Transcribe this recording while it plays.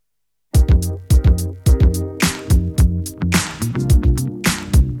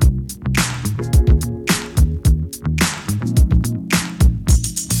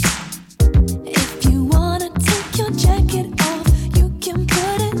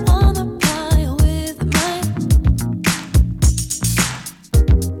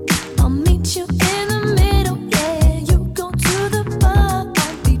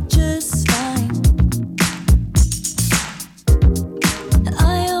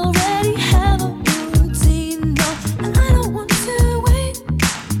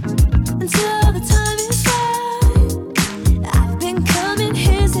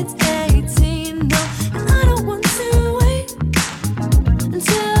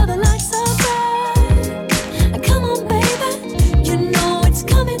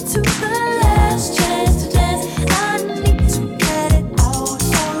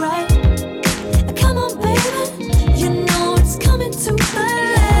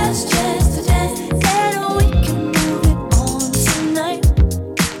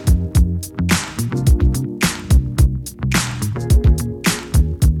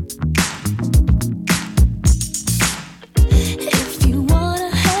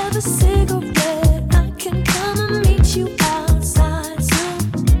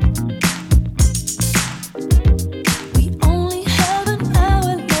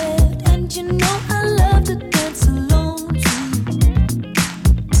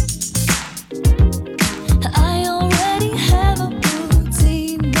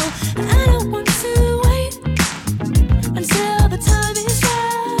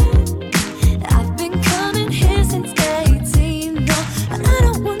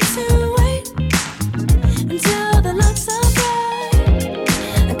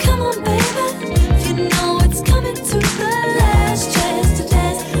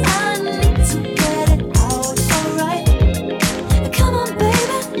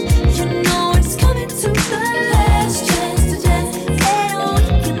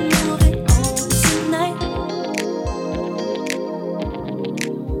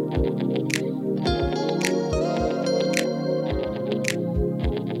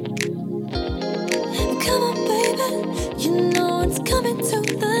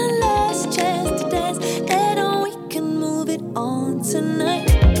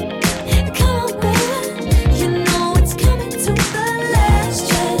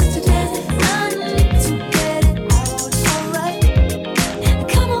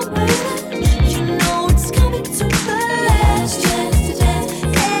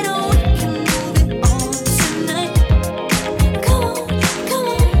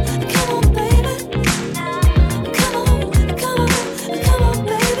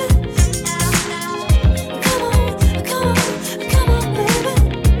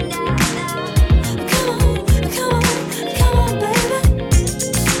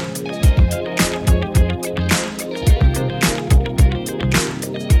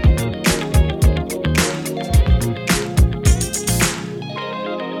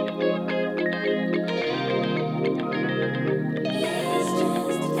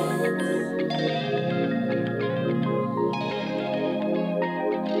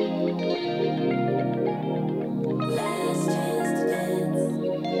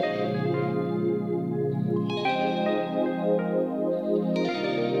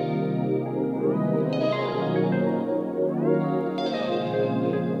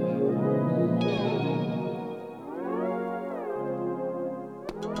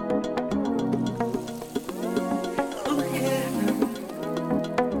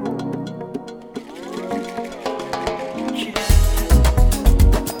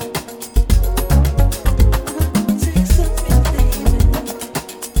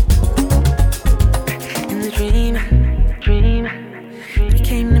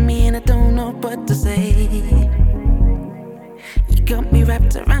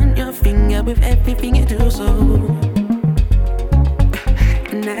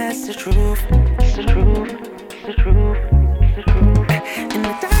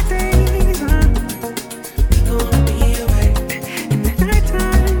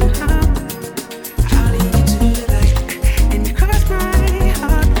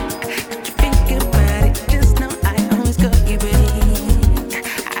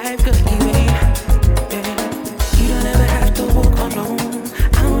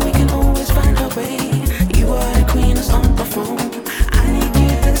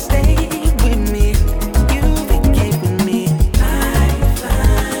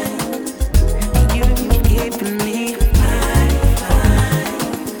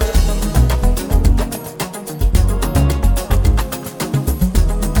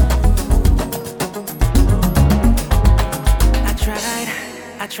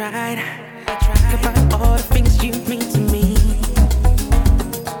about all the things you mean to me.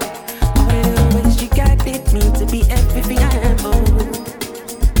 All the little ways you guided me to be everything I am. Oh,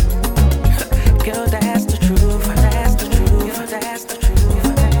 girl, that's the truth. That's the truth. That's the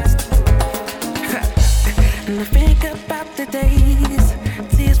truth. That's the truth. And I think about the days,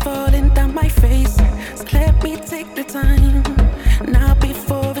 tears falling down my face. So let me take the time now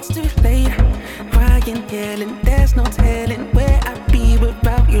before it's too late. Crying, yelling, there's no telling where I'd be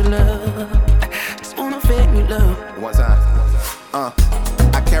without your love. Just wanna feel your love. One time.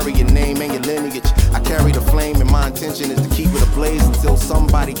 I carry your name and your lineage. I carry the flame, and my intention is to keep it ablaze until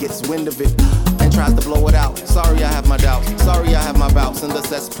somebody gets wind of it and tries to blow it out. Sorry, I have my doubts. Sorry, I have my bouts. In the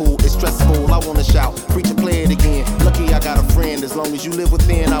cesspool, it's stressful. I wanna shout, preach and play it again. Lucky I got a friend. As long as you live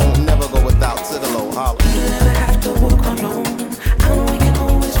within, I won't never go without. To the low holler. You never have to walk alone. I know we can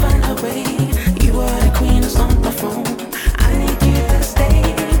always find a way. You are the queen that's on the phone. I need you to stay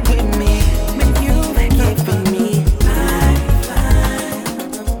with me. When you've given me lifeline,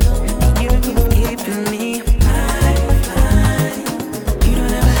 you've given me lifeline. You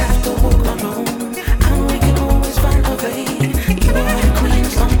don't ever have to walk alone. I know we can always find a way. You are the queen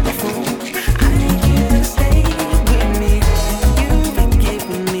that's on the phone. I need you to stay with me. You've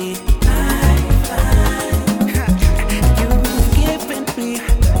given me lifeline. You've given me.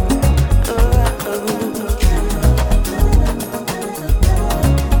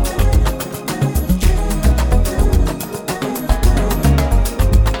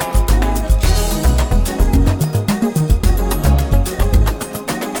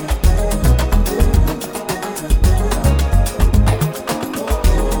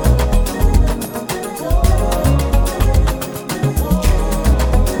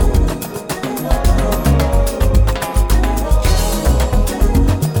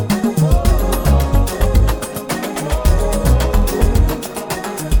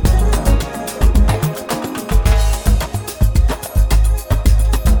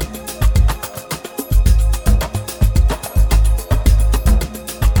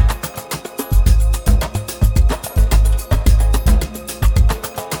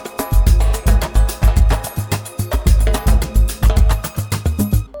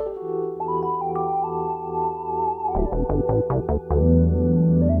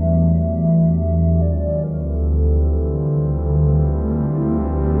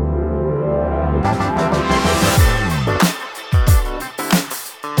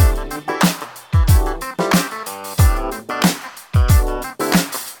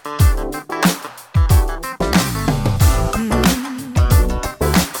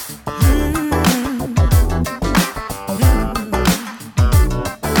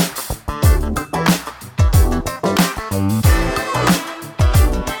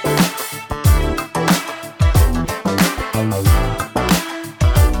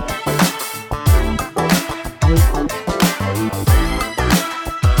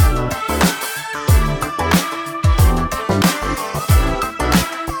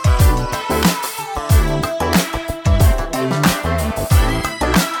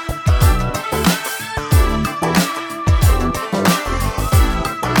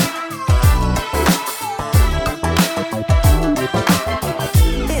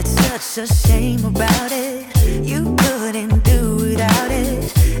 It's a shame about it. You couldn't do without it.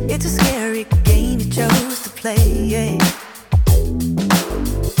 It's a scary game you chose to play.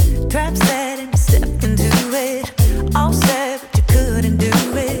 Trap set and you stepped into it. All said, but you couldn't do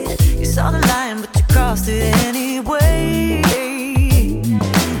it. You saw the line, but you crossed it anyway.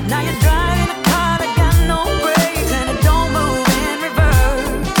 Now you're driving a car that got no brakes and it don't move in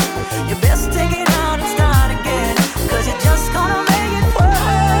reverse. You best take it out and start again, 'cause you're just gonna make it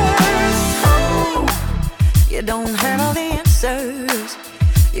worse. Oh, you don't have all the answers.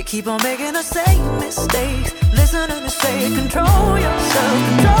 You keep on making the same mistakes. Listen to me say, control yourself,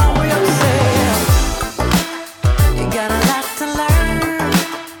 control yourself. You got a lot to learn.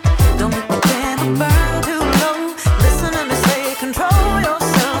 Don't let the candle burn too low. Listen to me say, control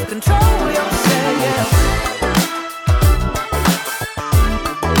yourself, control yourself.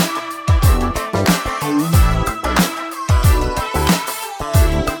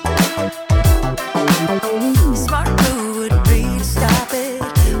 Smart move would be to stop it,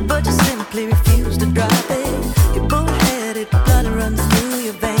 but you simply refuse to drop it. You're bullheaded, blood runs through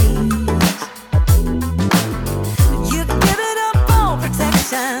your veins. You give it up.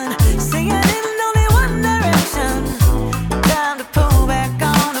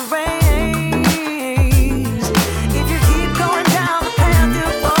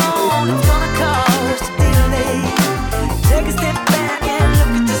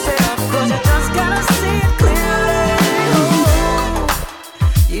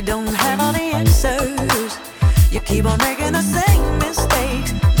 You don't have all the answers. You keep on making the same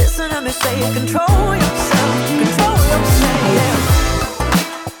mistakes. Listen to me say, control yourself, control yourself.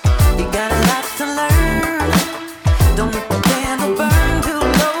 You got a lot to learn. Don't let the candle burn too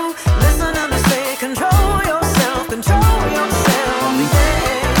low. Listen to me say, control yourself, control yourself.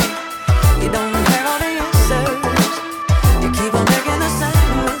 Yeah. You don't have all the answers. You keep on making the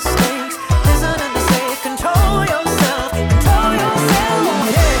same mistakes. Listen to me say, control yourself, control yourself.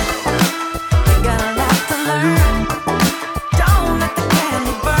 Yeah. You got a lot to learn. Don't let the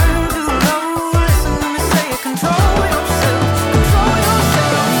candle burn too low. Listen to me say, control yourself, control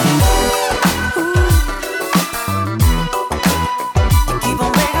yourself. Ooh. You keep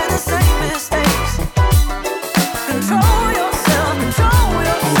on making the same mistakes. Control yourself, control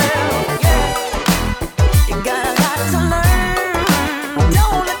yourself. Yeah. You got a lot to learn.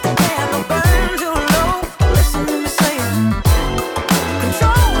 Don't let the candle burn too low. Listen to me say,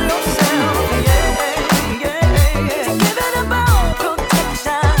 control yourself. Yeah, yeah, yeah. Give it about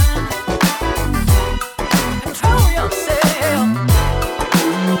protection. Control yourself.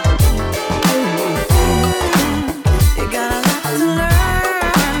 You got a lot to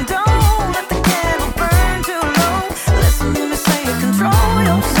learn. Don't let the candle burn too low. Listen to me say, control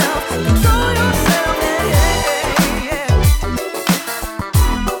yourself, control yourself. Yeah, yeah, yeah.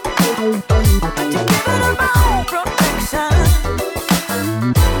 You give it about protection.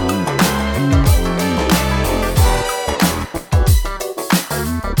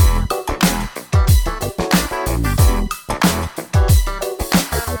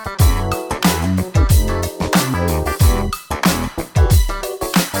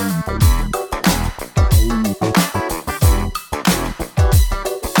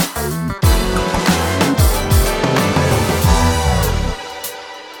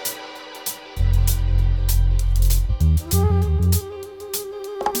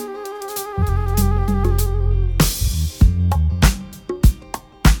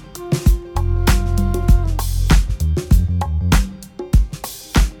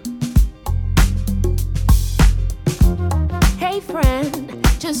 Hey friend,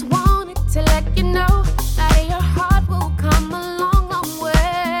 just wanted to let you know that your heart will come a long, long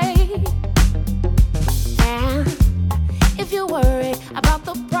way. And if you're worried about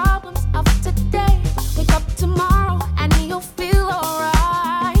the problems of today, wake up tomorrow and you'll feel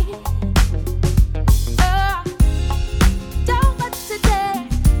alright. Don't let today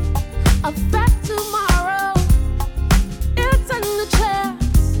affect tomorrow. It's a new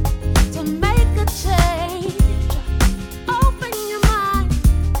chance to make a change. Open your mind,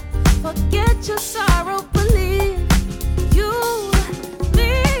 forget your sorrow, believe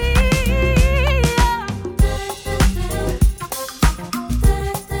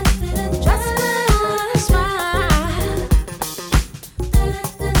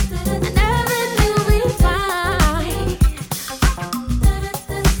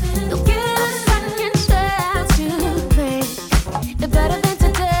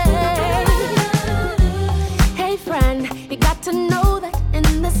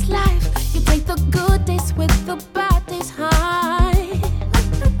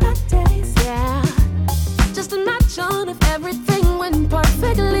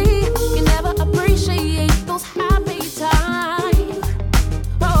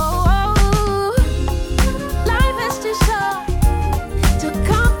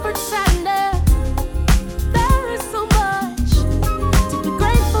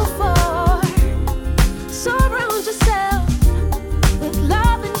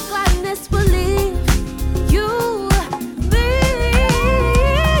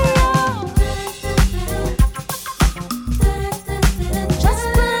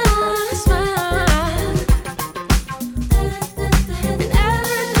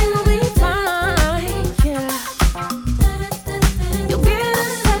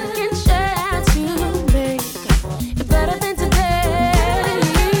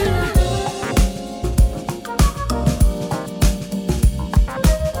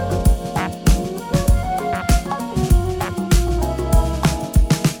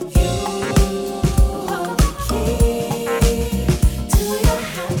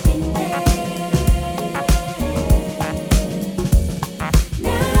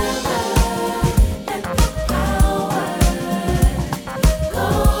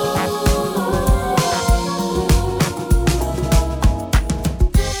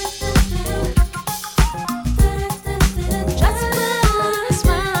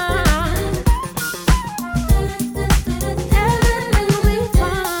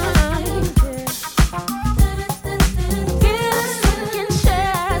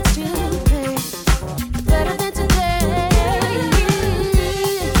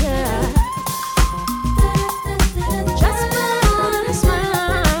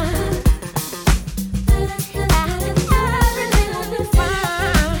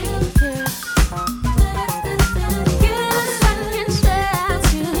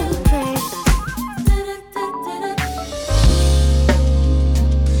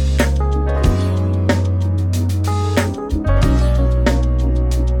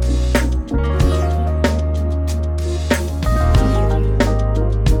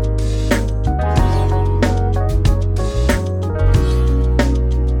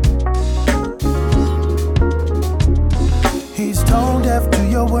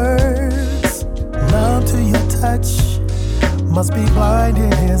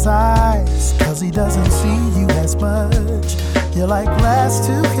his eyes, 'cause he doesn't see you as much. You're like glass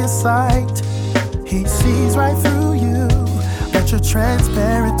to his sight. He sees right through you, but you're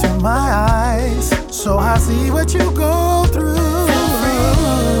transparent to my eyes. So I see what you go through.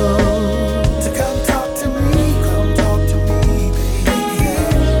 To come talk to me, come talk to me, baby.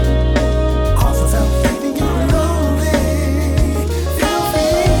 Cause without leaving you lonely, feel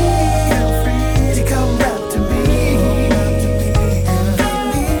free to come rap to me. And at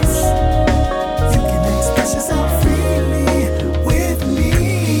least you can express yourself freely with me.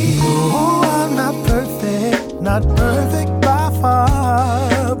 Oh, I'm not perfect by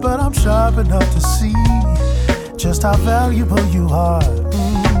far, but I'm sharp enough to see just how valuable you are.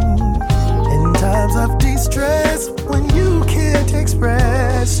 In times of distress, when you can't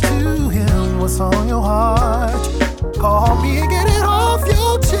express to him what's on your heart, call me and get it off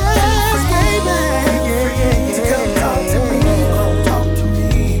your chest, baby. To come talk to me, come talk to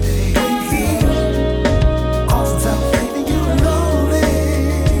me, baby. Cause without leaving you lonely,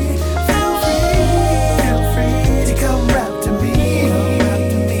 feel free to come rap to me.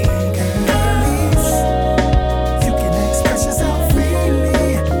 And at least you can express yourself freely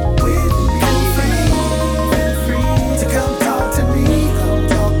with me. Feel free to come talk to me,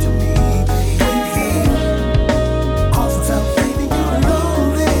 baby. Cause without leaving you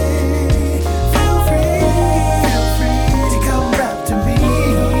lonely, feel free to come rap to me.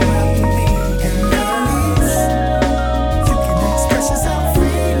 And at least you can express yourself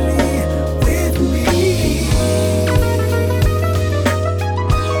freely with me.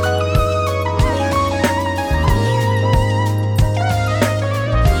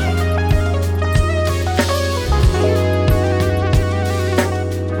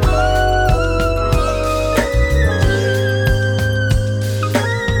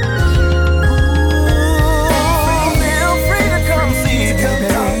 Feel free to come see me, come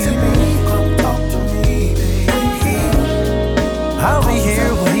talk to me, baby. I'll be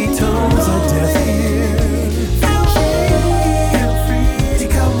here when he turns a deaf ear. Feel free to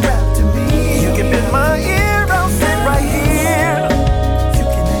come rap to me. You can bend my ear, I'll sit right here. You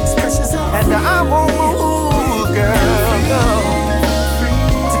can express yourself, and I won't move, girl.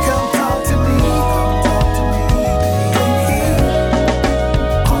 To come talk to me, baby.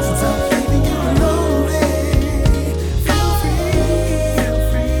 Cause without leaving you lonely, feel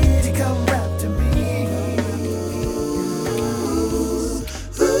free to come rap to me.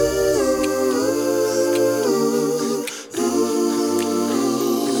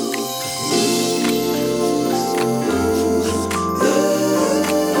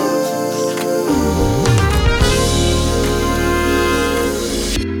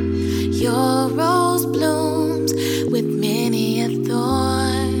 Your rose blooms with many a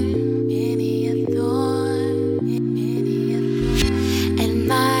thorn, and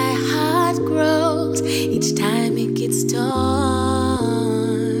my heart grows each time it gets torn.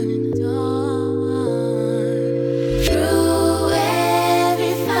 Through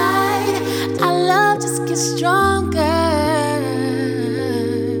every fight, our love just gets stronger.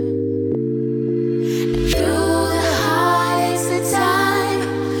 Through the heartaches of time,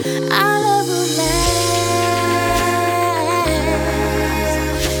 our love will last.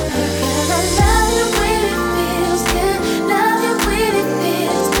 Because I love you when it feels good, love you when it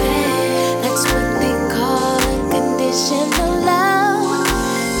feels bad. That's what they call unconditional love.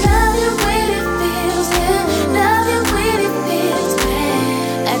 Love you when it feels good, love you when it feels bad.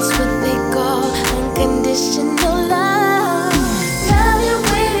 That's what they call unconditional love. Love you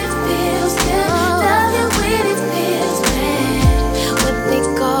when it feels good, love you when it feels bad. What they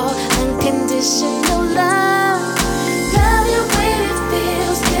call unconditional love. Love you when it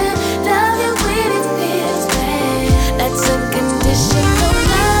feels good, love you when it feels bad. That's unconditional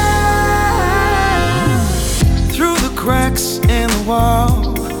love. Through the cracks in the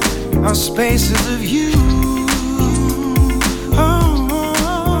wall are spaces of you.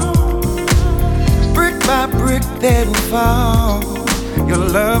 Oh, brick by brick they will fall. Your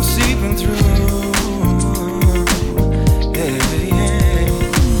love seeping through. Yeah, yeah.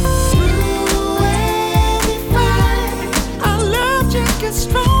 Through every fight, Our love just gets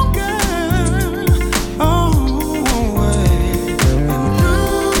stronger. Oh, yeah.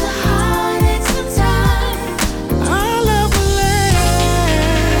 through the heartaches of time, Our love will last.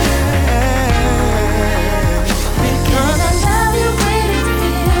 because I love you when it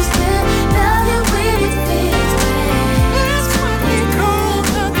feels good, love you when it feels bad. That's what we call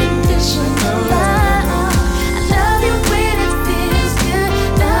Unconditional love. I love you when it feels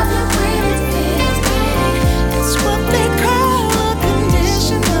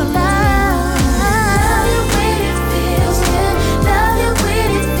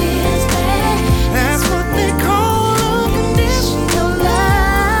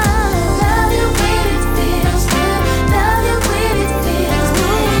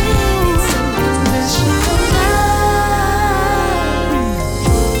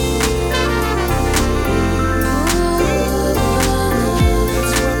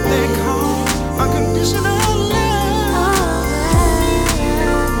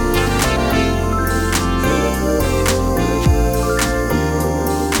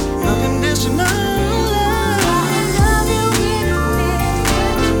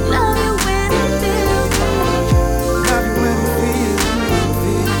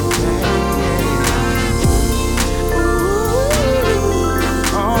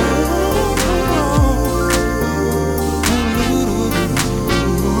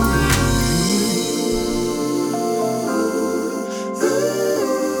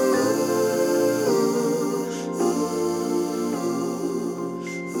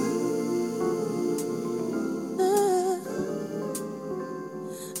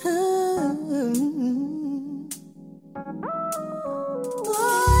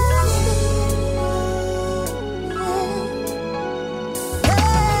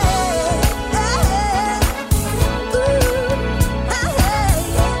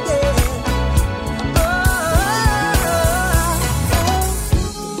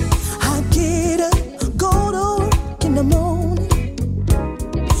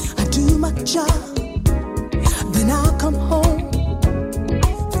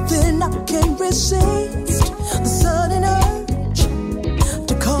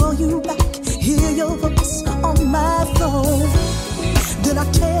then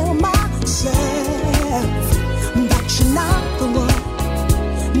I tell myself that you're not the one.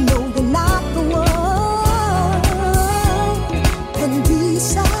 No, you're not the one. And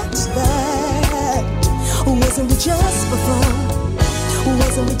besides that, wasn't we just for fun?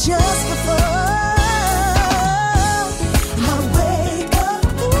 Wasn't we just for fun? I wake up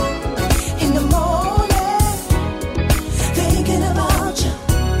in the morning thinking about you,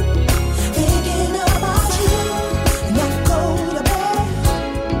 thinking about you, and I go to bed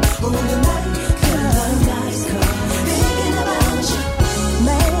all the night, thinking about you.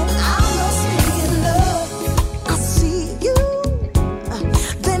 Man, I must be in love. I see you,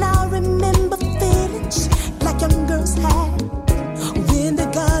 then I remember feelings like young girls had when they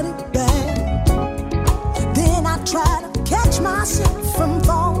got it bad. Then I try to catch myself from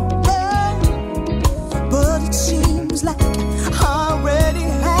falling, but it seems like I already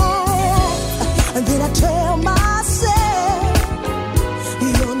have. And then I tell myself,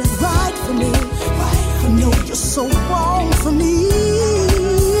 you're not right for me. No, you're so wrong for me.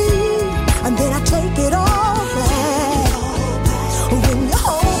 And then I take it all back when you're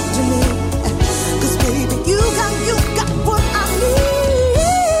holding me. 'Cause baby, you got what I need.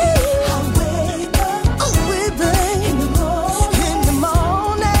 I wake up, baby, in the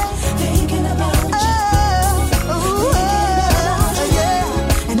morning, thinking about you,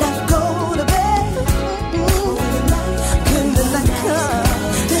 yeah. And I go to bed in the night,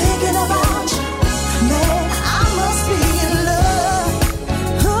 thinking about you. Man, I must be in love.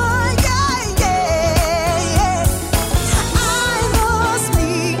 Oh, yeah, yeah, yeah. I must be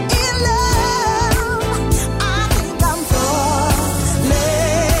in love. I think I'm falling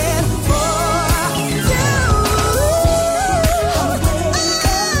for you.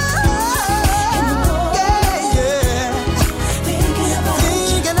 Thinking about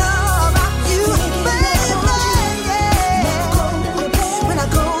you, baby. When I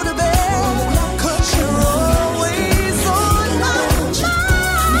go to bed, 'cause you're always on my mind.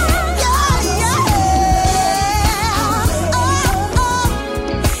 Yeah, yeah.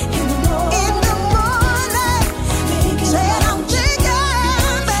 In the morning, said I'm thinking,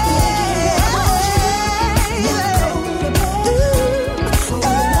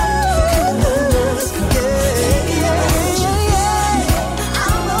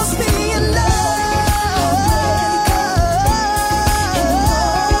 I must be in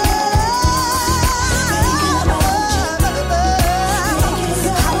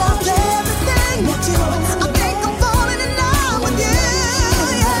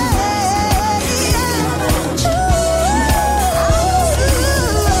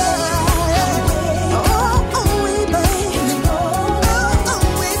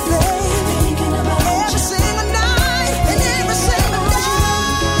every single night and every single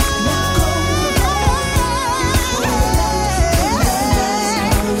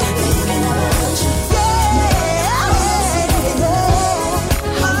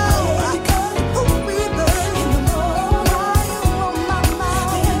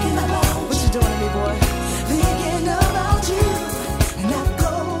What you doing to me, boy? Thinking about you, and I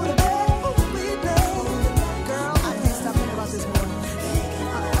go to bed, girl. I can't stop thinking about this boy.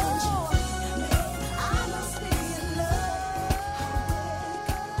 I must be in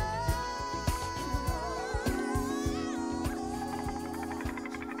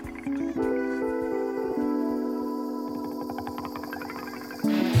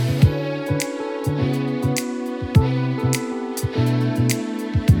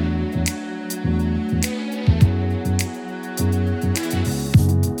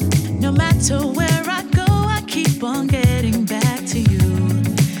No matter where I go, I keep on getting back to you.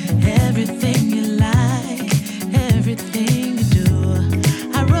 Everything you like, everything you do.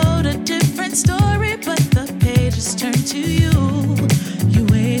 I wrote a different story, but the pages turned to you. You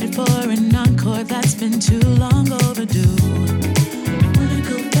waited for an encore that's been too long overdue. Wanna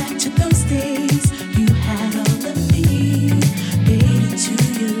go back to those days, you had all of me. Faded to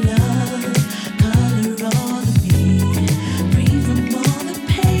your love, color all of me. Free from all the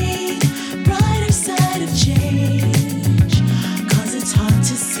pain, brighter side of change. 'Cause it's hard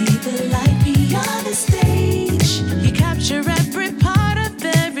to see the light beyond the stage. You capture every part of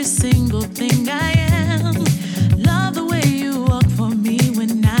every single thing I am. Love the way you walk for me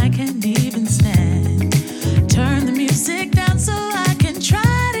when I can't even stand.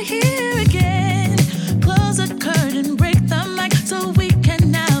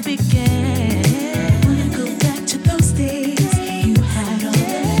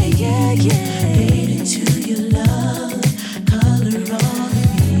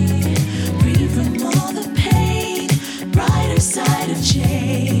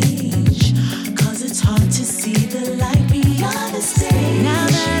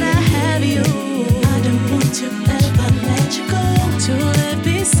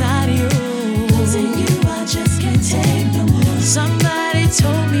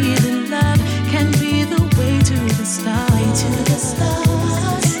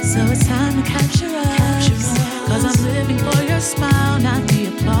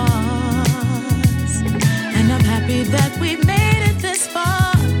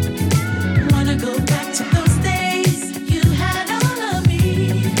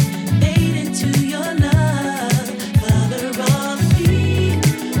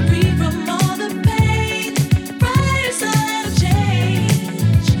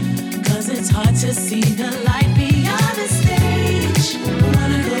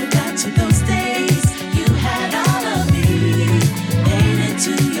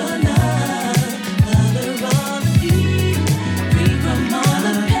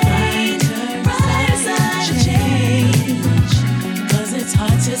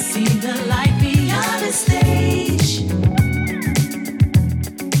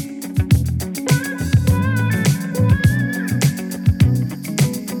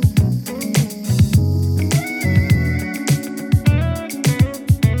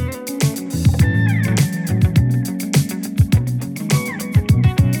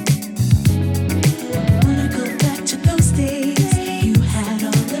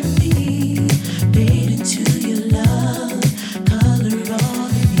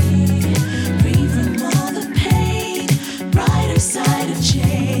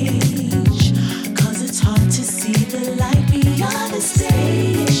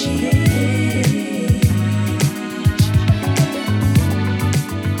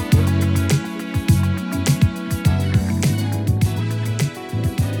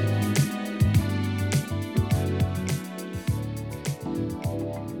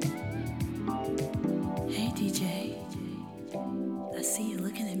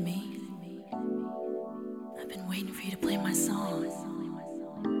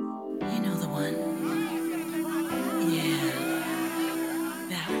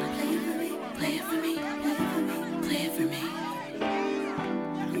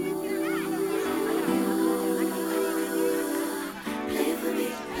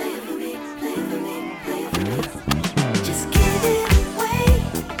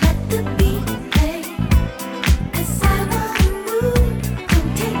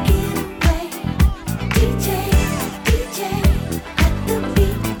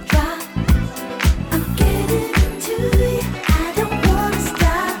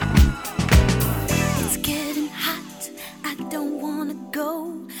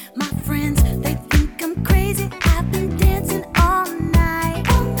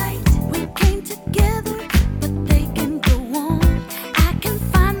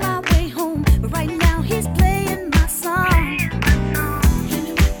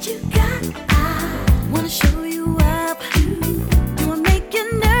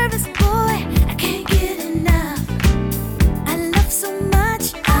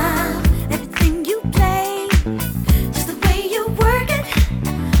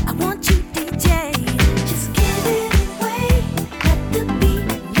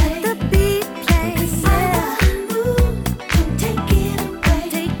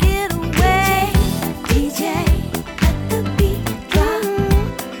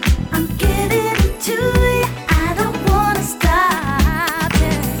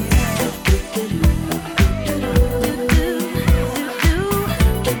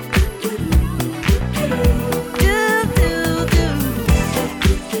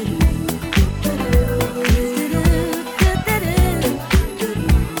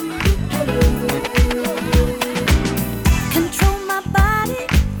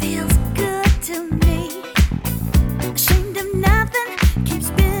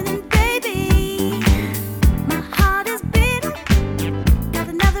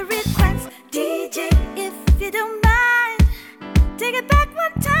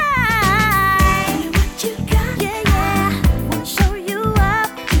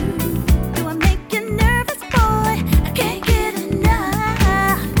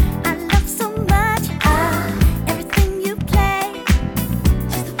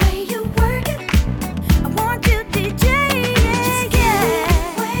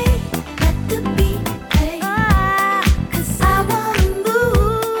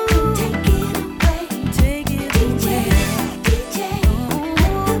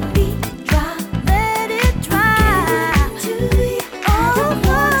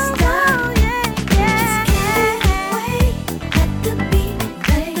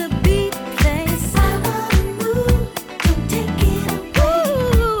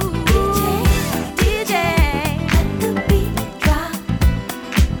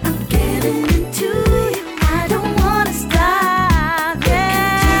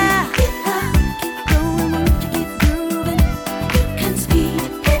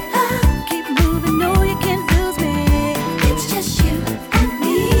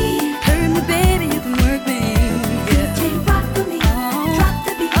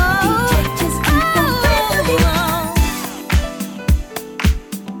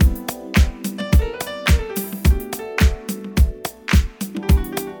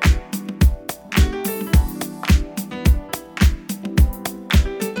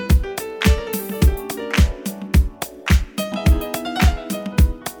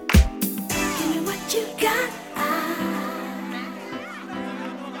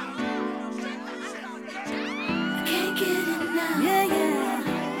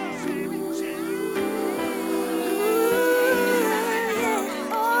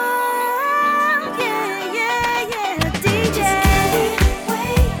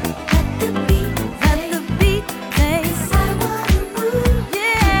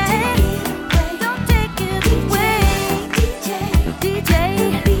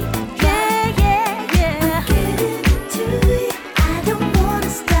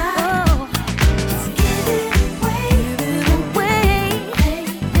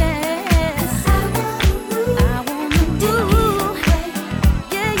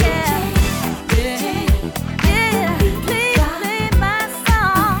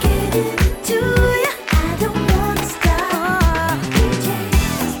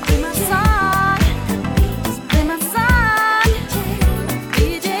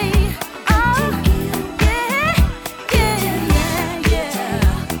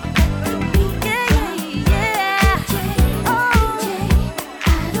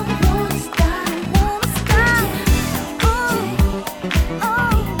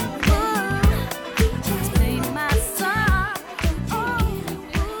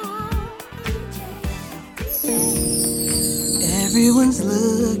 Everyone's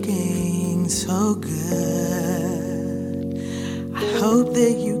looking so good. I hope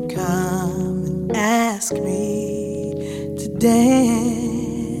that you come and ask me to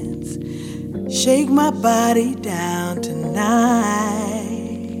dance. Shake my body down tonight.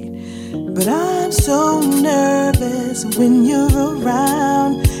 But I'm so nervous when you're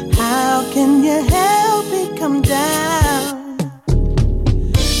around. How can you help me come down?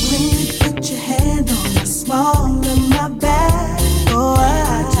 When you put your hand on the small of my back, oh,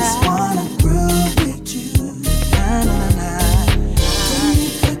 I just wanna groove with you. Na, na, na, na. When you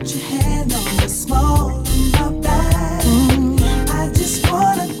put your hand on the small of my back, I just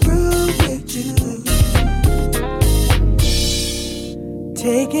wanna groove with you.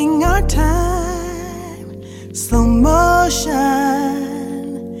 Taking our time, slow motion.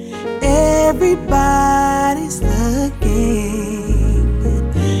 Everybody's looking.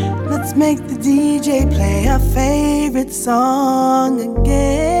 Let's make the DJ play our favorite song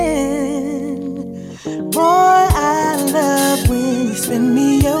again. Boy, I love when you spin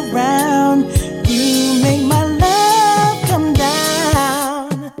me around. You make my love come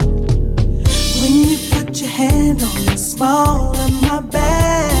down. When you put your hand on the small of my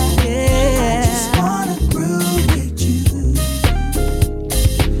back, yeah. I just wanna groove with you.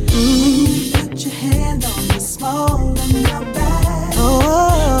 When you put your hand on the small of my back,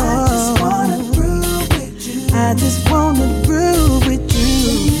 oh, I just wanna groove with you. I just wanna groove with you.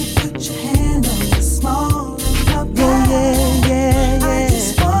 When you put your hand on the small of my back, yeah, yeah, yeah, yeah. I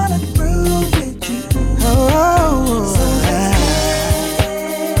just wanna groove with you. Oh, so let's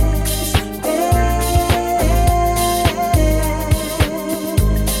dance.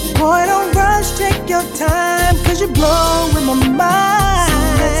 Boy, don't rush, take your time, 'cause you're blowing my mind.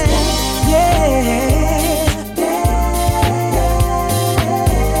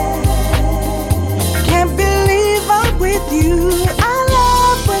 Can't believe I'm with you. I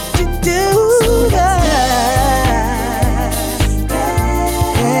love what you do.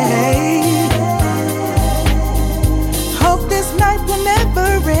 Hope this night will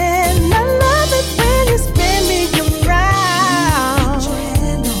never end. I love it when you spin me around. Put your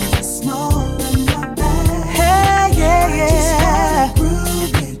hand on the small of my back. Hey, yeah, yeah. I just wanna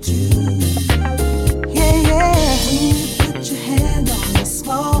groove with you. Yeah, yeah. When you put your hand on the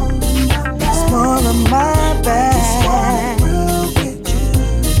small of my back. Small of my back. I just wanna groove with you.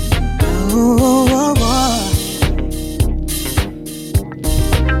 Oh, oh, oh, oh.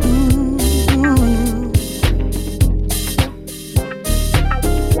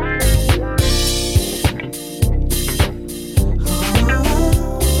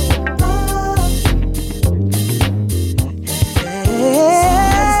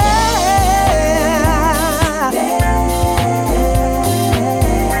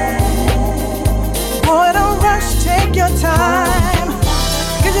 Boy, don't rush, take your time,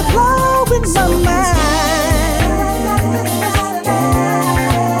 'cause you're blowing my mind.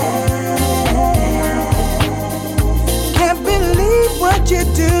 Can't believe what you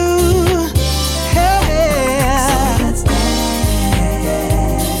do. Hey.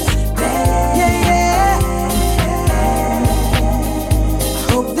 Yeah, yeah.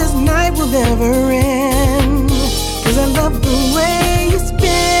 Hope this night will never end, 'cause I love the way you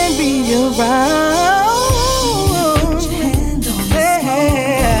spin me around. Put your hand on the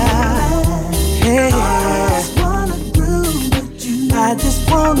hey. I just wanna groove with you. I just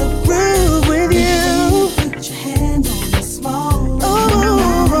wanna groove with you. Put your hand on the small.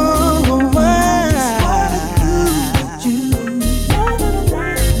 Ooh, I just wanna groove with you.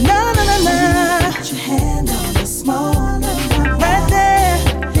 Na na na na. Put your hand on the small of my back. Right there.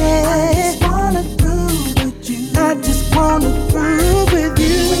 Yeah. I just wanna groove with you. I just wanna groove with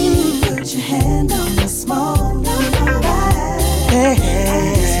you. When you put your hand on the small of my back. Hey, hey. I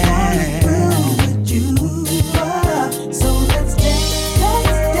just wanna groove with you. So let's dance the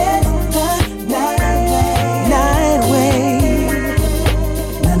night way.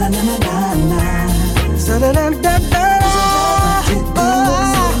 Na na na na na na. So da da da da.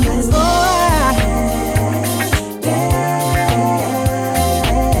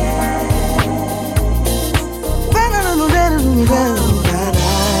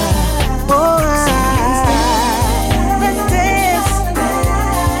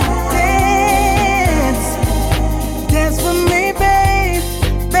 Dance for me, baby.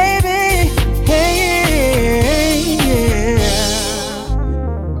 Hey, yeah, yeah.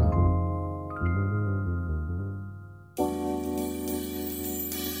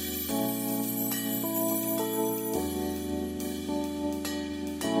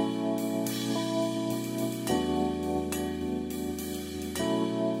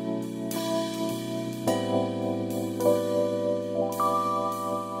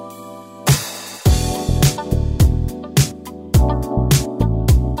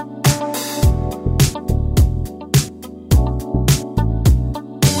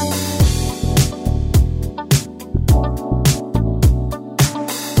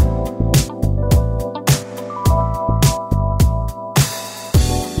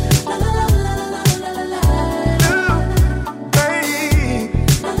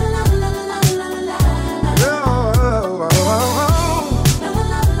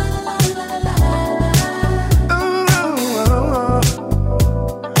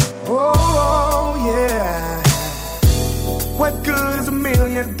 is $1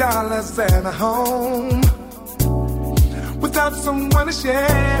 million and a home without someone to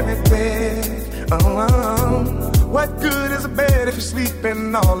share it with? What good is a bed if you're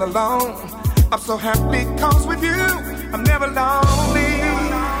sleeping all alone? I'm so happy 'cause with you, I'm never lonely.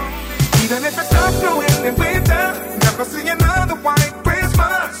 Even if it stops snowing in winter, never see another white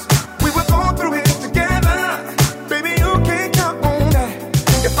Christmas. We will go through it together. Baby, you can't count on that.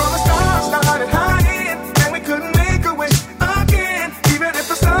 If all the stars started hiding, then we couldn't make a wish again. Even if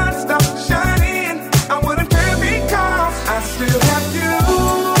the sun stopped shining, I wouldn't care because I still have you,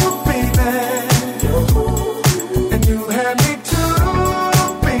 baby. And you have me too,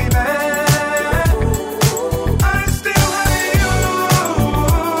 baby. I still have you,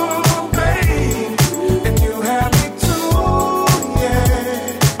 babe. And you have me too,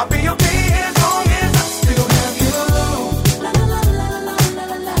 yeah. I'll be okay as long as I still have you.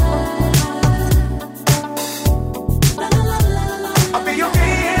 I'll be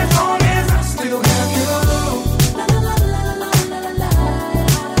okay as long as I still have you.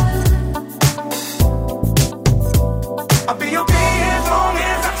 I'll be okay as long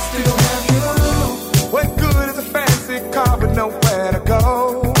as I still have you. What good is a fancy car with nowhere to go?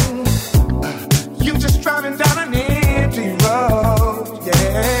 You just driving down an empty road,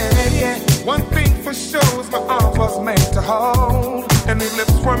 yeah, yeah. One thing for sure is my arms was made to hold, and these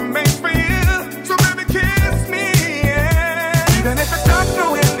lips were made for you. So baby, kiss me, yeah. Even if it stops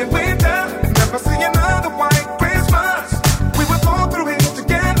snowing in winter, never see another white Christmas. We will go through it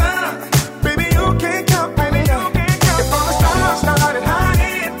together. Baby, you can't count, baby, you can't count. If all the stars started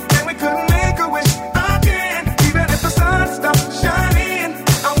hiding, then we couldn't make a wish again. Even if the sun stopped shining,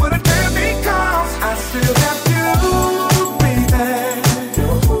 I wouldn't care because I still have you, baby.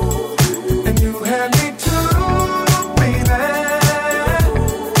 And you have me too, baby.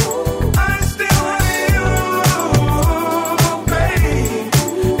 I still have you, babe.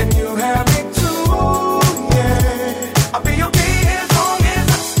 And you have me too, yeah. I'll be okay as long as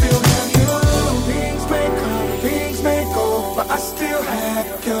I still have you. Things may come, things may go, but I still have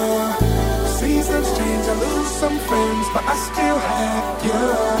you. Seasons change, I lose some friends, but I still have you.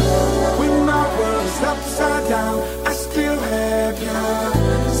 When my world's upside down, I still have you.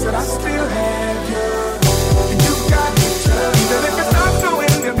 Said I still have you. And you got me too. Even if it stops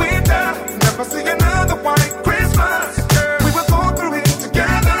snowing in winter, never see another white Christmas. We will go through it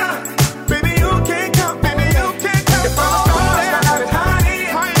together. Baby, you can't count, baby, you can't count. If all the stars started hiding,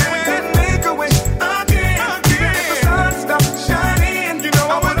 then we couldn't make a wish again. Even if the sun stopped shining, you know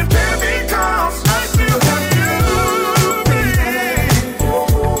I wouldn't care because I still have you, baby.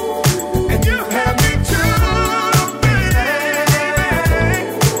 And you have me too, baby.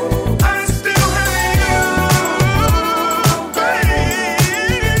 I still have you, baby.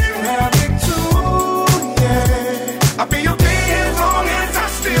 You have me too, yeah. I'll be okay as long as I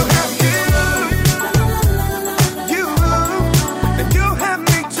still have you. You, and you have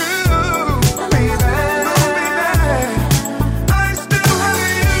me too, baby. I still have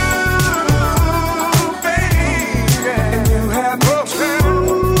you, baby. And you have me too,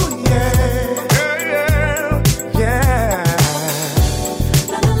 yeah, yeah, yeah.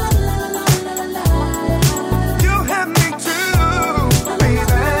 You have me too,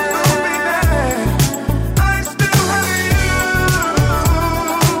 baby. I still have you,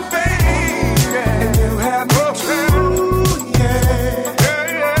 baby. And you have me too, yeah,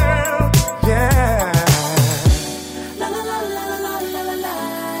 yeah,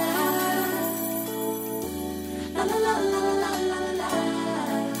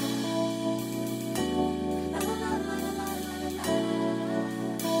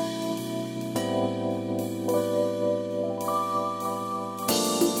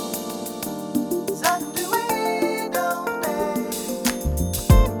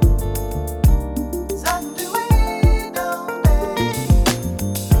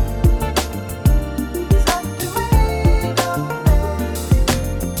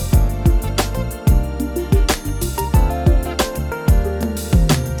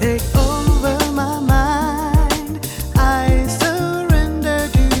 Take over my mind. I surrender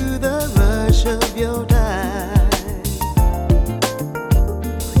to the rush of your time.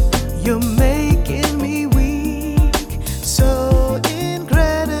 You're making me weak, so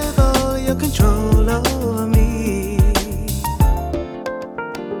incredible your control over me.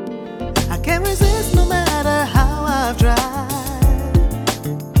 I can't resist no matter how I've tried.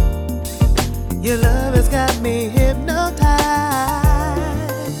 Your love has got me hypnotized.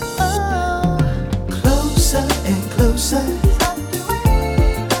 Oh,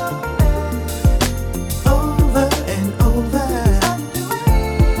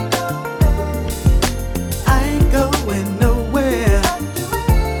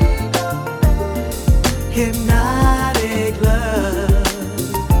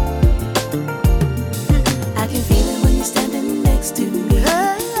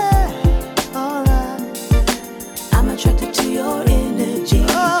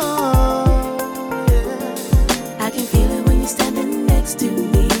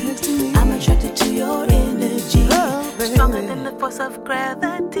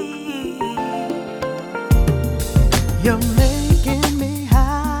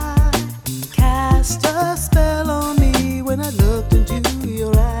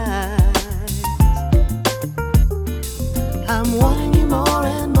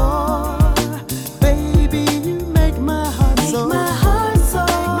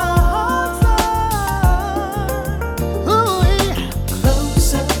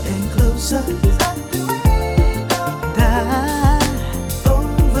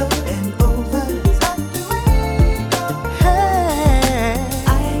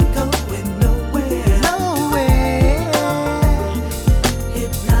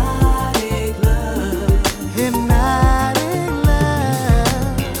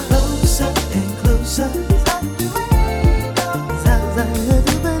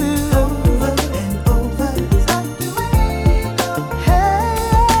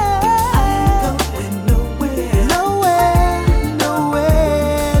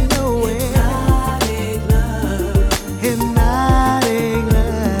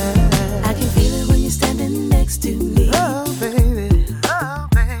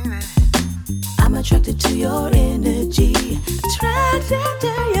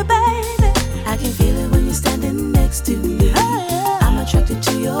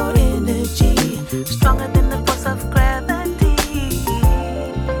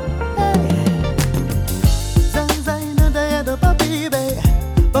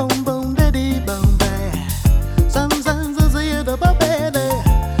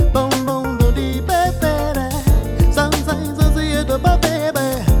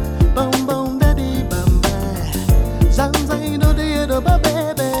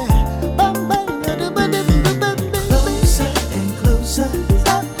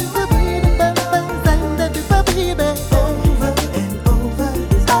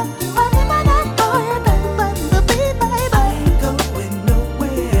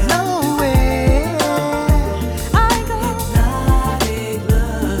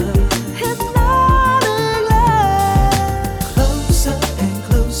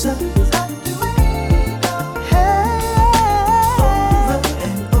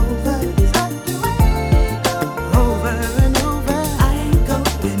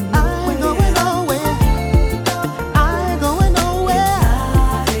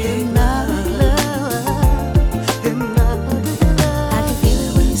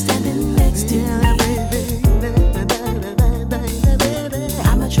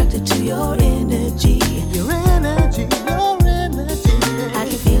 your energy. Your energy, your energy. I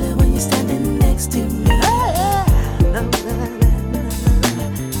can feel it when you're standing next to me.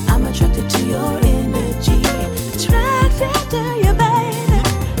 I'm attracted to your energy. Attracted to you, baby.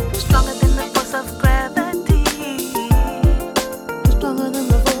 Stronger than the force of gravity. Stronger than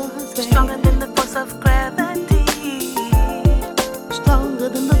the force, baby. Stronger than the force of gravity. Stronger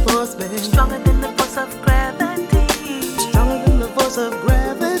than the force, baby. Stronger than the force of gravity. Stronger than the force of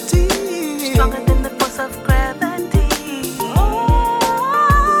gravity. Stronger than the force of gravity.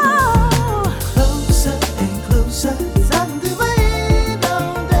 Oh, Closer and closer. Something waiting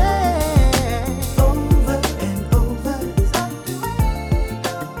all day. Over and over. Something waiting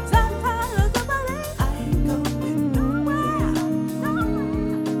all day. I ain't going nowhere.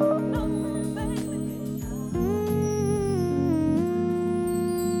 no, baby.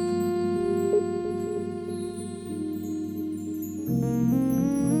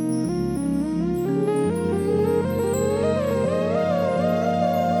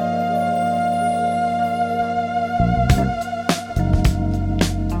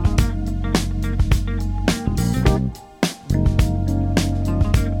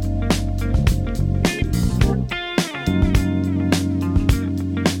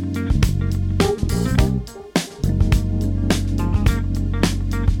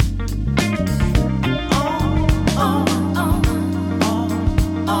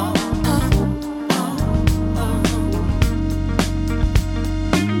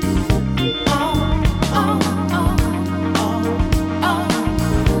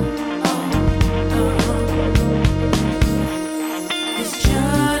 This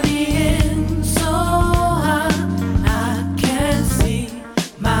journey in so high, I can't see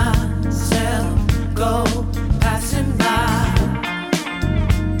myself go passing by.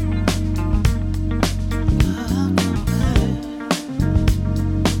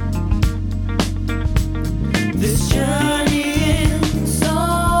 This journey in so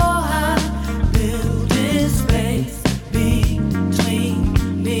high, building space between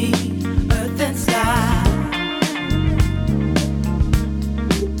me, earth and sky.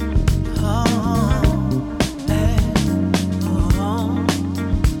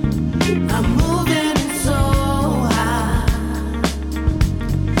 I'm moving so high,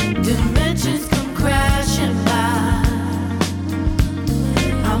 dimensions come crashing by.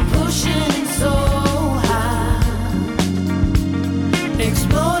 I'm pushing so high,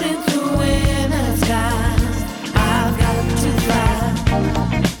 exploding through inner skies. I've got to fly.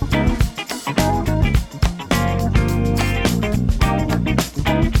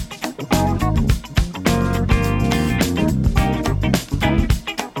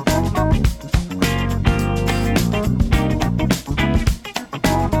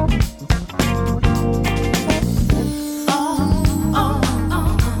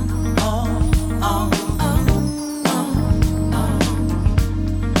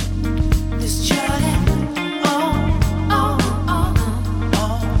 This journey,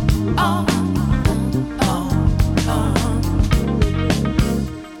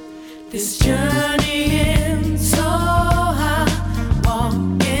 this journey in so high,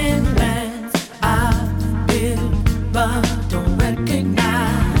 walking lands I've been but don't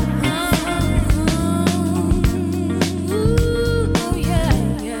recognize. Ooh,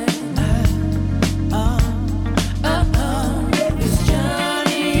 yeah, yeah. This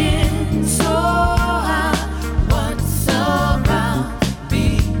journey in so high, what's around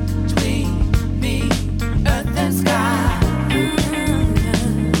between me, earth and sky.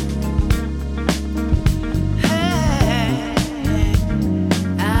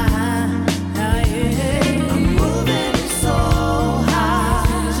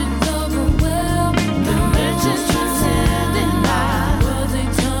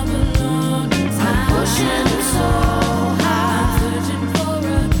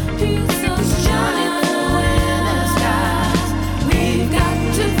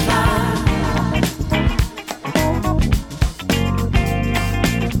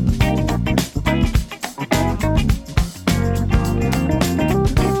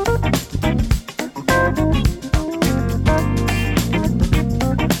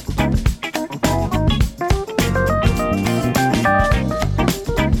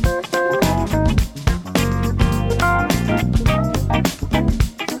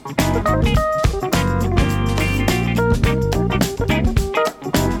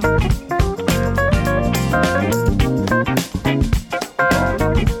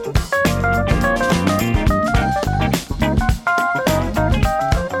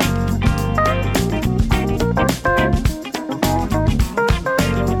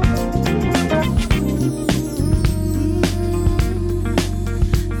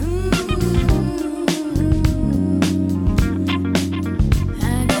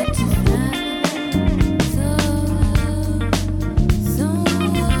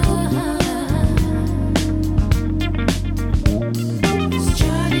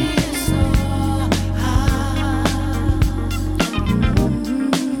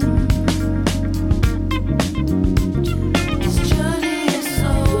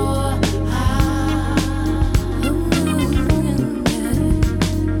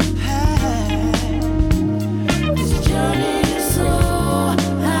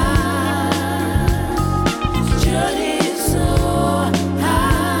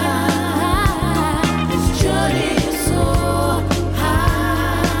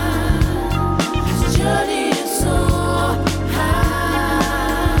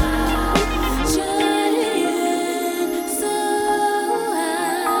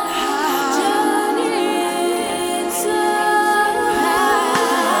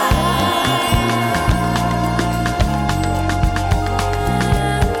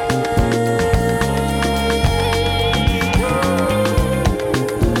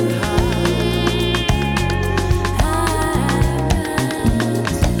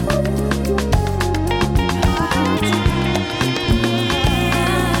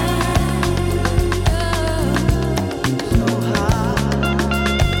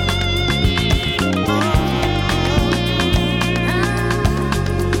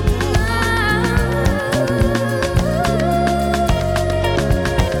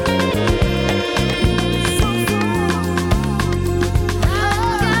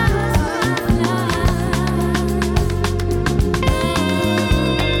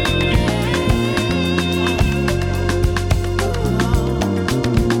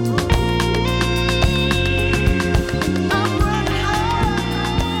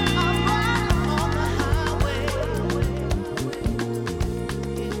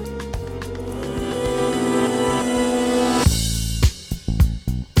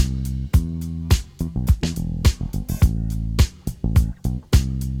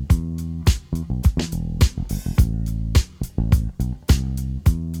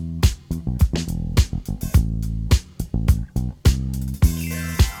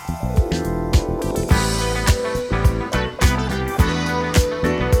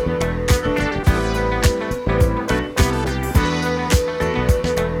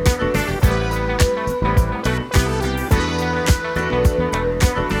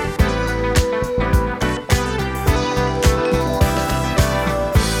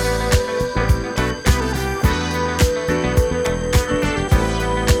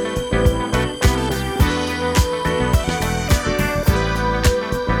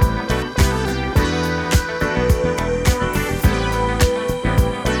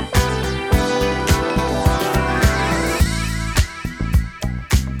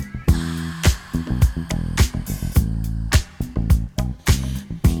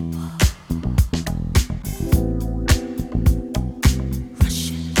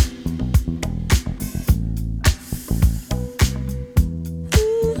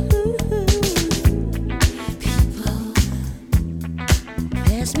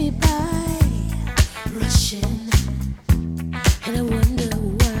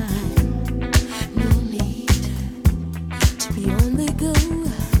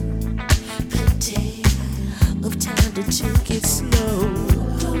 to take it slow.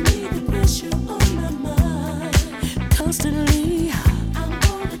 Don't need the pressure on my mind. Constantly, I'm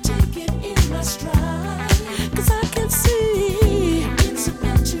gonna take it in my stride. 'Cause I can see it's a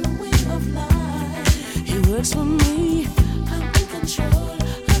better way of life. It works for me. I'm in control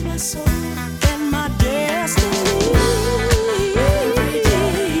of my soul and my destiny. Every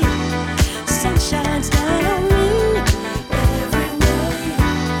day, sun shines down on me. Every way,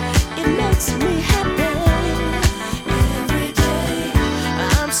 it makes me happy. Every day,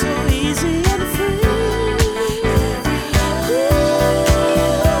 I'm so easy and free.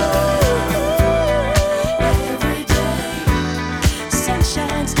 Every day, sun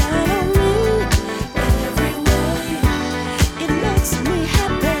shines down on me. Every way, it makes me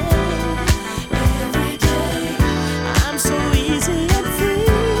happy. Every day, I'm so easy and free.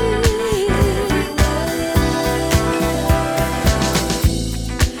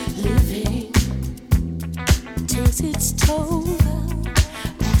 Living takes its toll,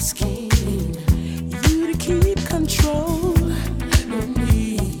 asking you to keep control of me,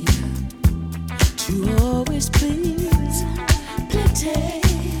 to always please. Plenty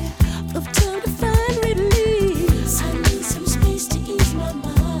of time to find release. I need some space to ease my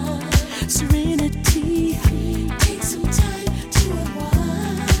mind. Serenity, take some time to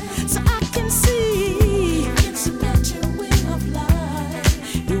unwind, so I can see it's a better way of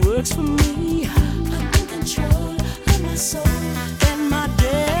life. It works for me. I'm in control of my soul and my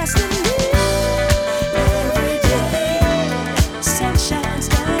destiny. Every day, sun shines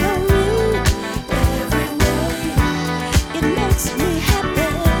down on me. Every way, it makes me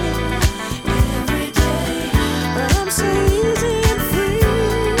happy. Every day, I'm so easy and free.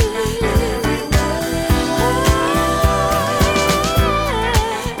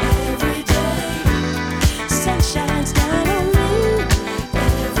 Every day, sun shines down on me.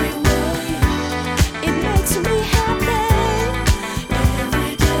 Every way, it makes me happy.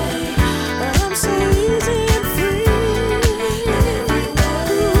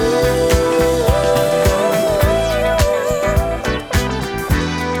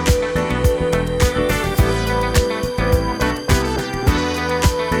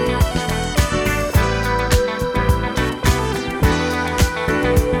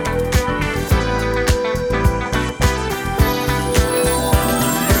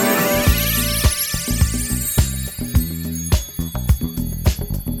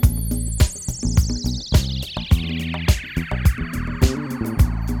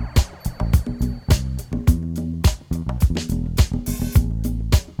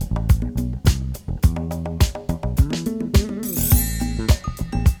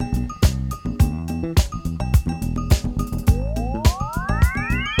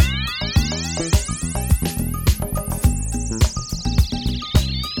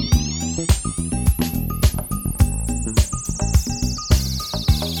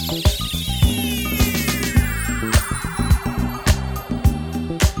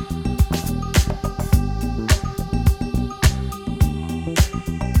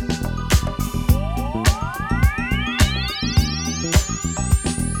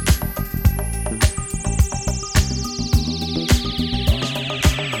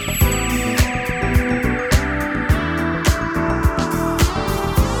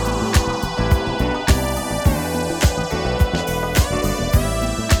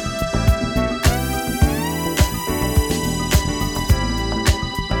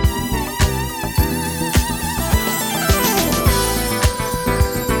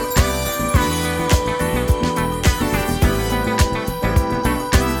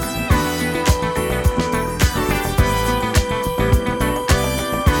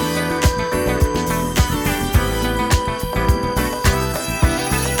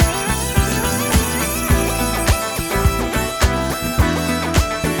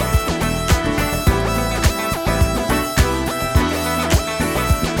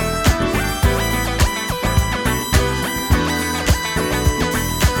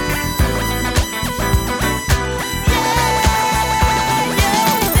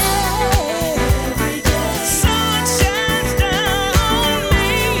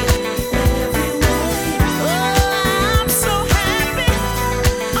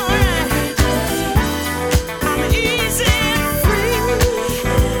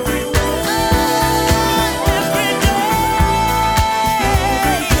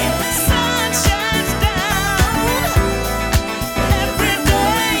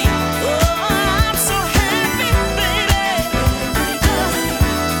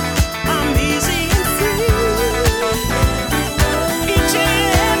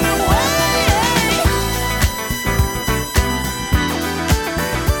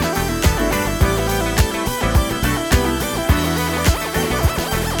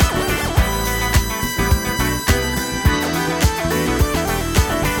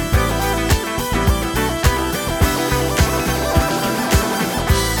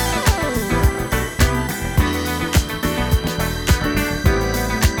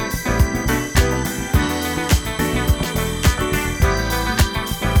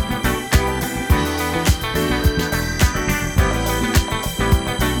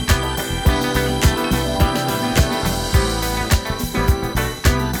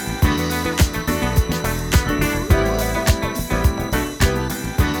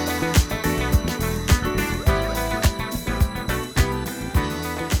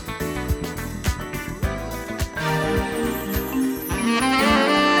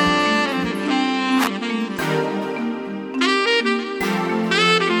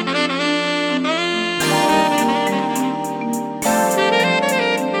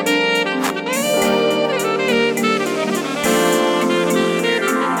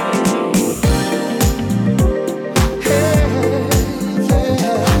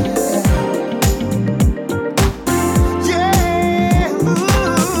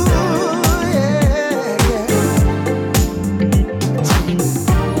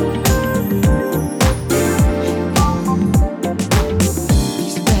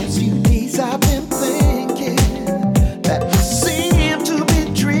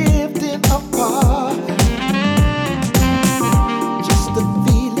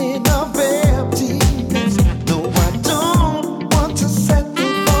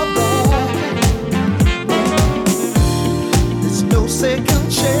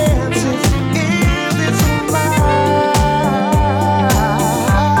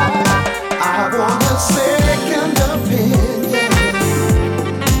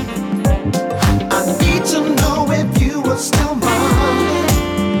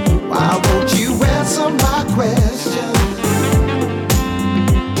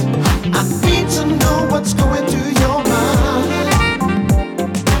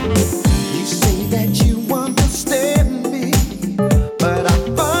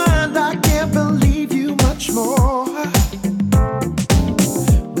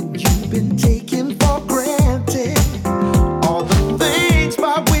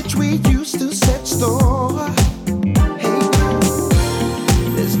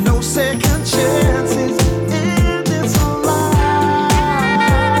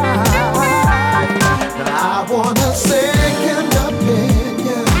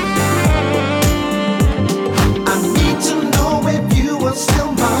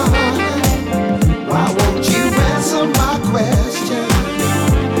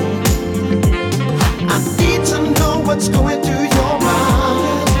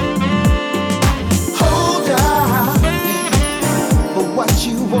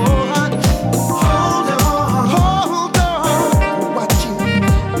 want. Hold on, hold on for what you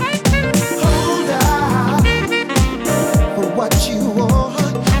hold on for what you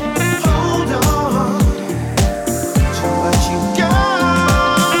want. Hold on to what you got.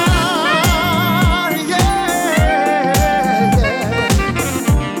 Yeah, yeah.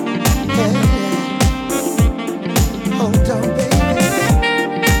 Hold on, baby.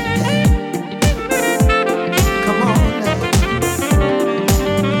 Come on now.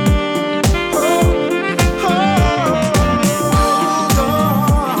 Hold on,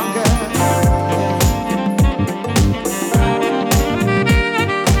 girl.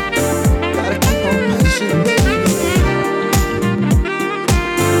 Gotta keep on pushing, baby.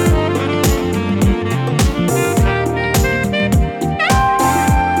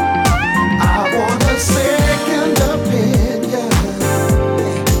 I want a second opinion.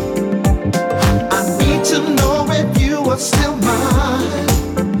 I need to know if you are still mine.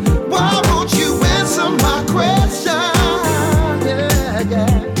 Why won't you answer my question? Yeah,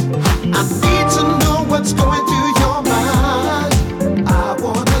 yeah. I need to know what's going through your mind. I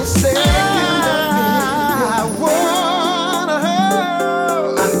want a second opinion.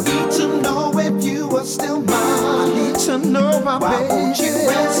 I need to know if you are still mine. I need to know, my baby. Why won't you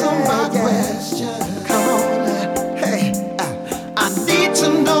answer my question? Come on, hey. I need to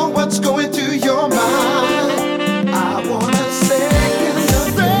know what's going through your mind. I want a second,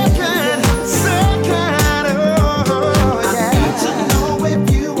 oh, yeah. I need to know if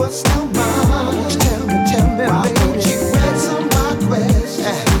you are still mine. Tell me, why won't you answer my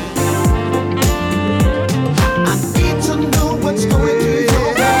question? I need to know what's going through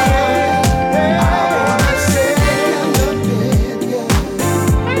your mind. I want a second opinion.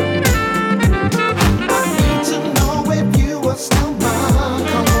 I need to know if you are still mine.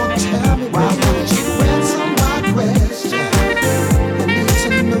 Come on, tell me, why won't you answer my question? I need to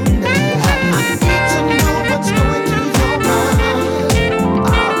know now. I need to know what's going through your mind.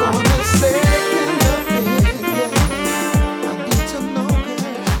 I want a second opinion. I need to know,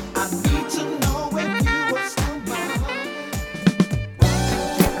 girl. I need to know if you are still mine.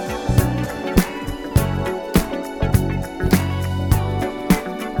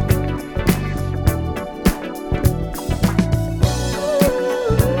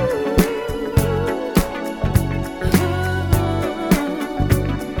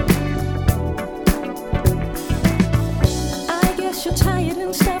 I guess you're tired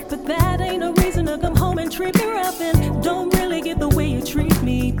and stuff, but that ain't a reason to come home and treat me rough. And don't really get the way you treat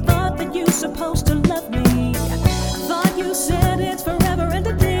me. Thought that you supposed to love me. Thought you said it's forever and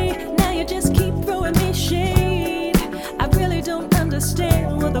a day. Now you just keep throwing me shade. I really don't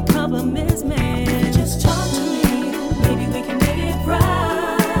understand what the problem is, man. Just talk to me, maybe we can make it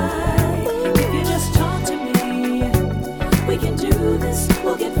right. If you just talk to me, we can do this,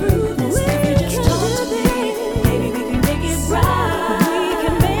 we'll get through this. If you just talk to me, maybe we can make it right. We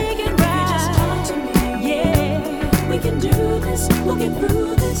can make it right. If you just talk to me, yeah, we can do this, we'll get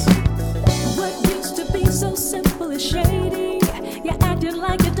through this. What used to be so simple is shady. You acted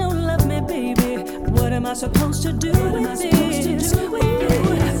like you don't love me, baby. What am I supposed to do with this?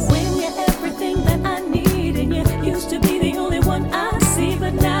 When you're everything that I need, and you used to be the only one I see,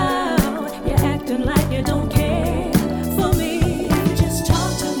 but now you're acting like you don't care for me. If you just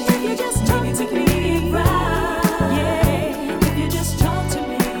talk to me, if you just talk to me, right? Yeah, if you just talk to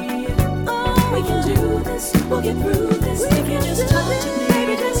me, oh, we can do this, we'll get through this. If you just talk to me,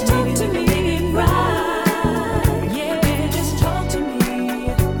 baby, just talk to me, right? Yeah, if you just talk to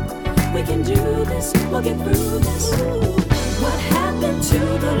me, we can do this, we'll get through this. What happened to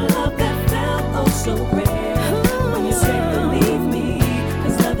the love that felt oh so rare? When you said believe me,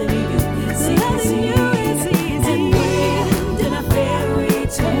 'cause loving you is easy. And when did our fairy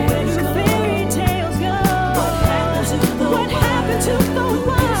tales go? What happened to the one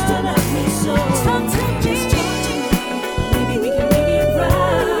who used to love me so? Just talk to me, maybe we can make it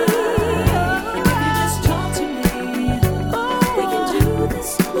right. If you just talk to me, we can do this,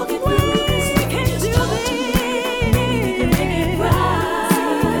 we'll get through this. If you just talk to me, maybe we can make it right.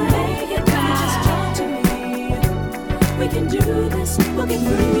 If you just talk to me, we can do this, we'll get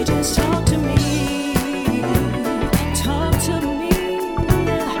through. You just talk to me. Talk to me.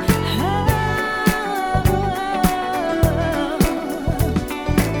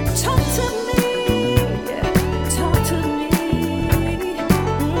 Talk to me. Talk to me.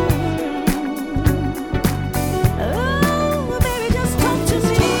 Oh, baby, just talk to me.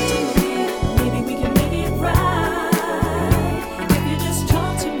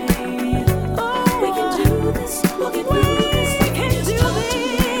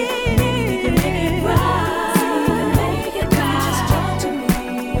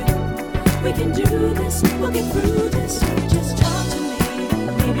 We can do this, we'll get through this. If you just talk to me,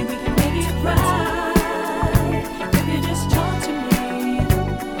 maybe we can make it right. If you just talk to me,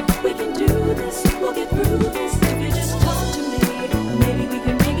 we can do this, we'll get through this. If you just talk to me, maybe we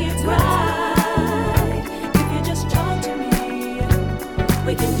can make it right. If you just talk to me,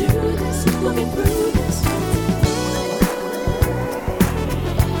 we can do this, we'll get through this.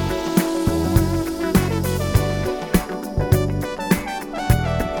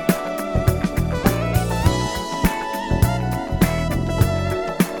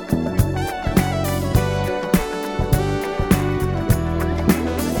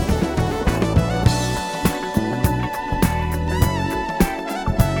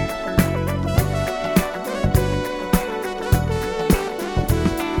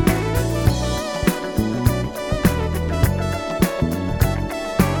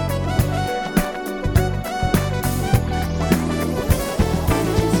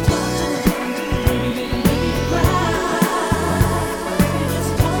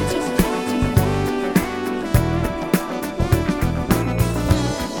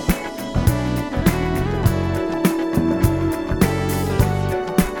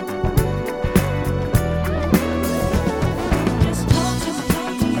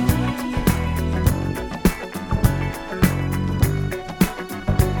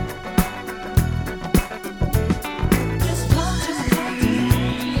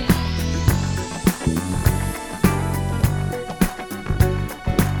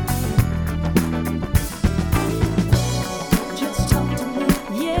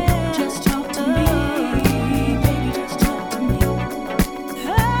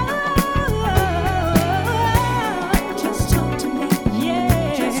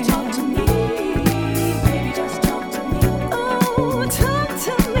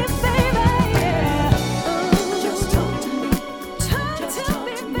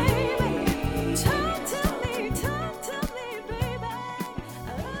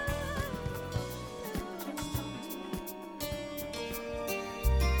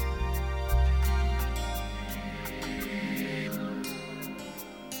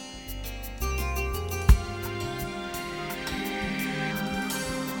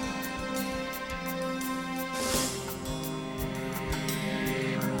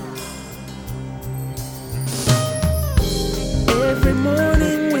 Every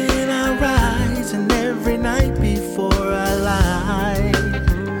morning when I rise and every night before I lie,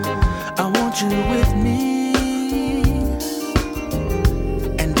 I want you with me.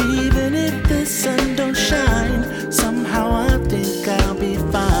 And even if the sun don't shine, somehow I think I'll be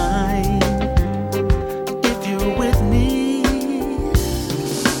fine if you're with me.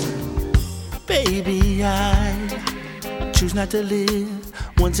 Baby, I choose not to live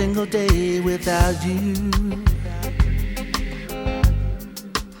one single day without you.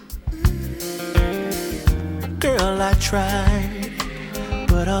 Girl, I tried,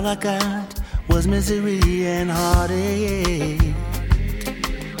 but all I got was misery and heartache.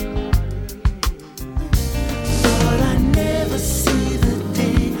 But I never see the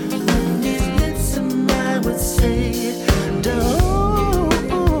day when these lips of mine would say,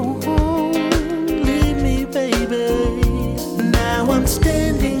 don't leave me, baby. Now I'm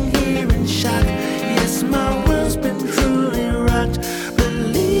standing here in shock. Yes, my world's been truly rocked.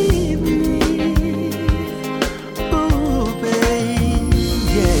 Believe me.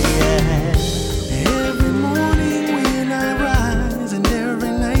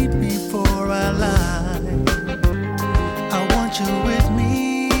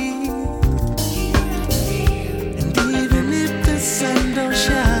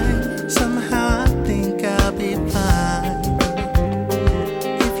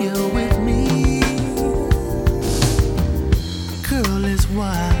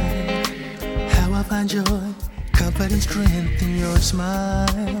 Joy, comfort and strength in your smile.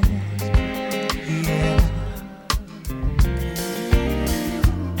 Yeah.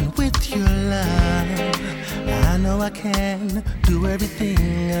 And with your love, I know I can do everything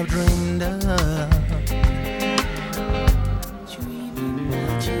I've dreamed of.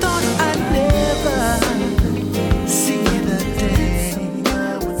 Thought I'd never see the day.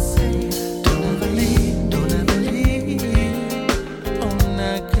 Don't believe, don't ever leave. Oh,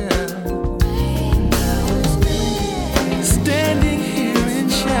 my girl. Standing here in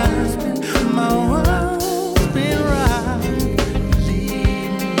shadows, my world's been rocked.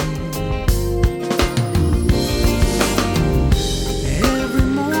 Believe me. Every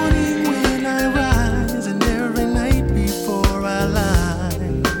morning when I rise.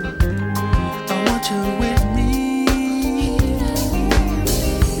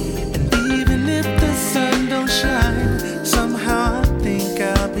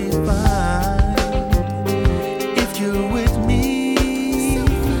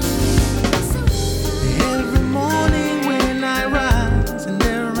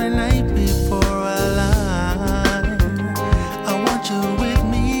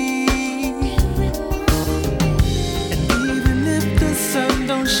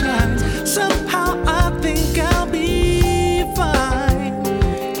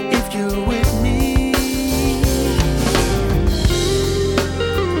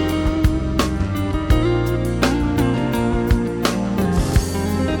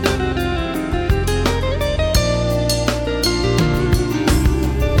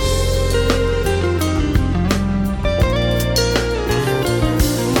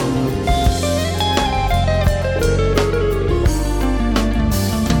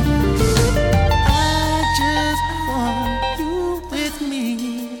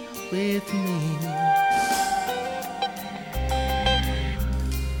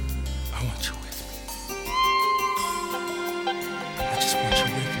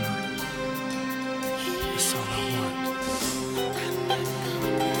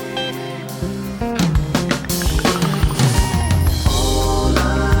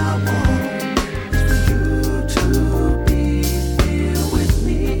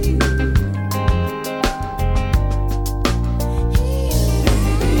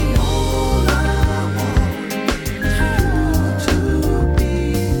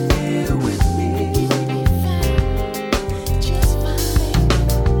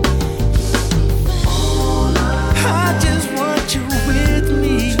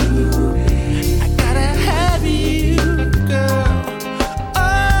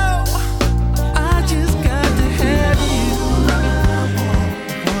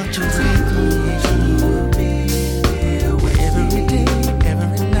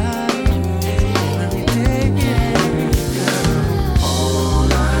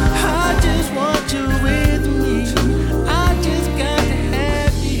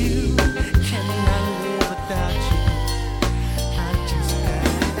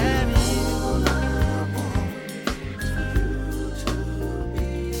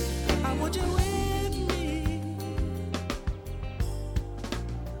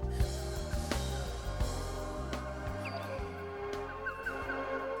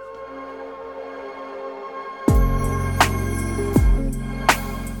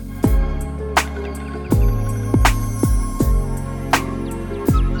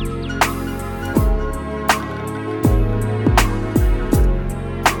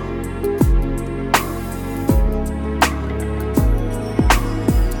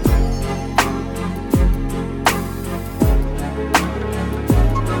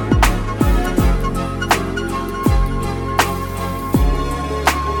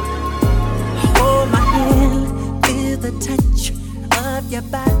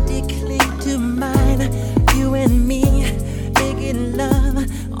 body cling to mine. You and me making love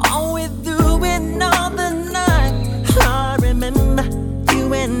all way through and all the night. I remember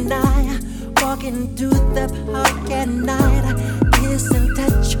you and I walking through the park at night. Kiss and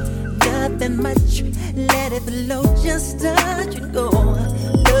touch, nothing much. Let it flow, just touch and go.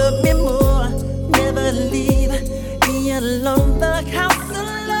 Love me more, never leave me alone. The house of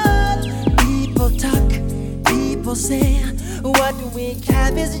love. People talk, people say, what we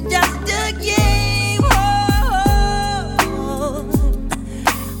have is just a game. Oh,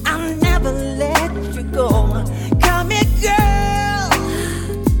 I'll never let you go. Come here, girl.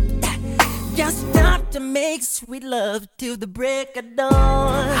 Just stop to make sweet love till the break of dawn.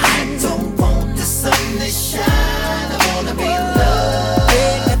 I don't want the sun to shine. I wanna be loved.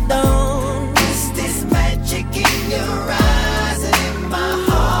 Break of dawn. Is this magic in your eyes and in my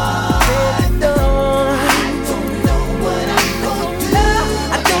heart? Break of dawn. I don't know what I'm gonna do.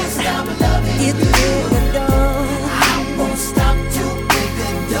 I don't stop loving It's you. break of dawn. I won't stop till break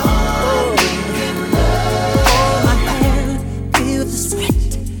of dawn. We can love. Hold my hand, feel the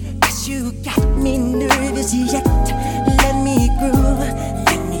sweat, 'cause you got me nervous yet. Let me groove,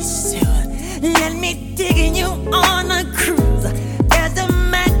 let me soothe, let me dig you on a cruise. There's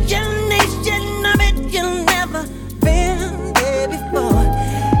imagination of it you've never been there before.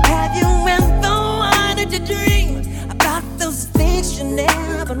 Have you ever wanted to dream about those things you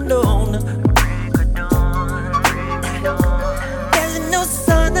never known? There's no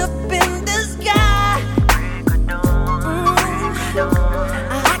sun up in the sky.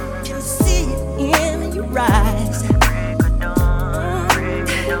 I can see it in your eyes.